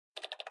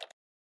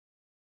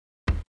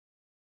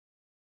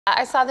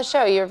I saw the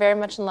show. You were very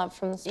much in love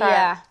from the start.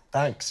 Yeah.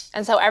 Thanks.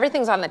 And so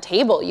everything's on the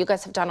table. You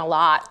guys have done a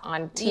lot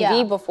on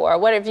TV before.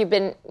 What have you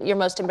been your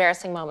most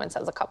embarrassing moments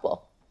as a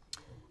couple?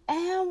 We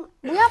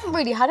haven't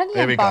really had any.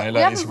 Here we go.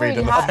 Look, he's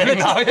reading the thing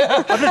now.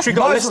 I've literally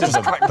got a list of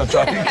them. Crack the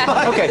joke.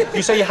 Okay,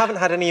 you say you haven't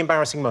had any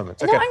embarrassing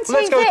moments. Okay, Not on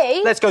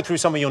TV. let's go through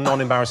some of your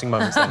non-embarrassing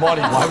moments. Then.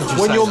 Marnie, why would you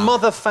When say your that?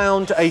 mother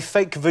found a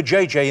fake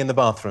vajayjay in the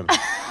bathroom.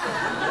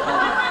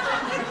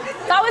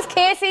 That was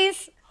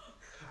Casey's.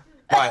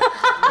 Right.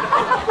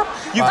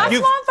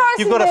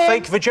 You've got a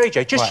fake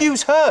vajayjay. Just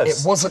use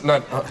hers. It wasn't.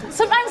 No,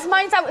 Sometimes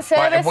mine's out of service.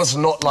 right, it was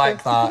not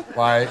like that.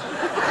 Right.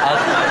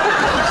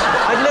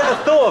 I'd never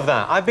thought of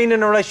that. I've been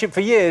in a relationship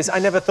for years. I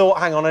never thought,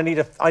 hang on, I need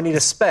a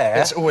spare.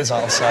 It's always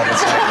out of service.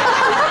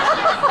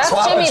 That's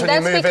what happens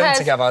when you move in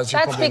together, as you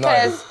probably know.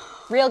 That's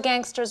because real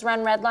gangsters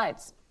run red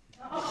lights.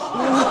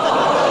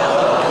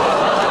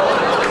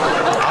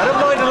 I don't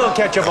mind a little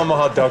ketchup on my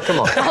hot dog. Come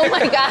on. Oh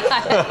my God.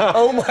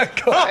 Oh my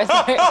God.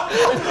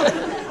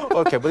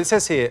 OK, well, it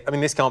says here, I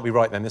mean, this can't be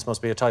right then, this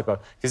must be a typo,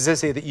 because it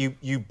says here that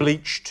you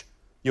bleached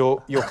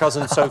your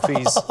cousin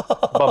Sophie's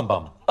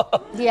bum.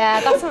 Yeah,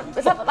 that's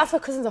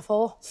what cousins are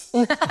for.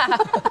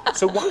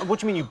 So what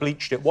do you mean you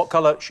bleached it? What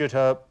colour should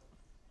her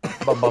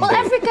bum be? Well,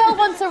 every girl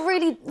wants a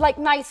really, like,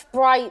 nice,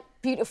 bright,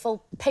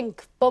 beautiful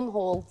pink bum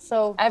hole,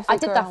 so I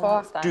did that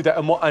for her. Do that,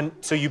 and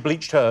so you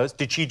bleached hers.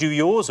 Did she do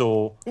yours,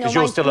 or No, is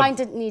yours still mine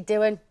didn't need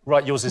doing.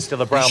 Right, yours is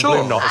still a brown sure?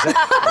 blue knot, is it?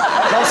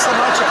 That's the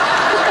magic.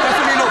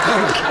 Definitely not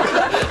pink.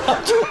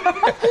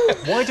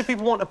 Why do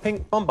people want a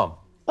pink bum?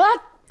 Well,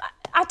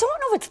 I don't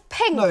know if it's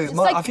pink. No, it's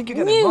like I think you're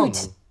getting it wrong.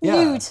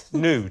 Yeah.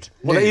 Nude.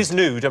 Well, it is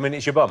nude. I mean,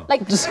 it's your bum.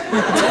 Like,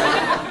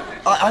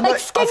 I like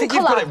skin think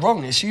you've got colour. it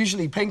wrong. It's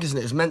usually pink, isn't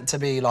it? It's meant to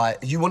be like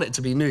you want it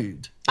to be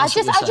nude.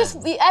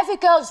 every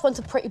girl just wants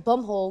a pretty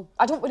bum hole.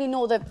 I don't really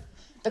know the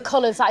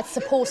colours that it's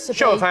supposed to be.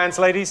 Show of hands,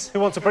 ladies. Who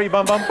wants a pretty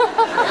bum?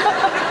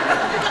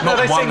 No,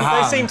 they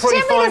seem pretty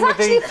There's fine with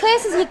actually the...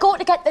 places you go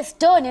to get this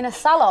done in a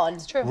salon.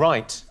 It's true.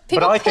 Right.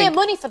 People but I pay think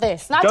money for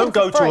this. And I don't did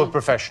it go for to free. a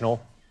professional.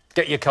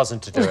 Get your cousin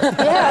to do it.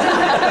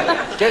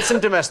 Yeah. Get some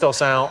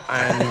Domestos out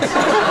and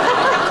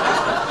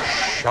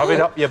shove it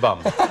up your bum.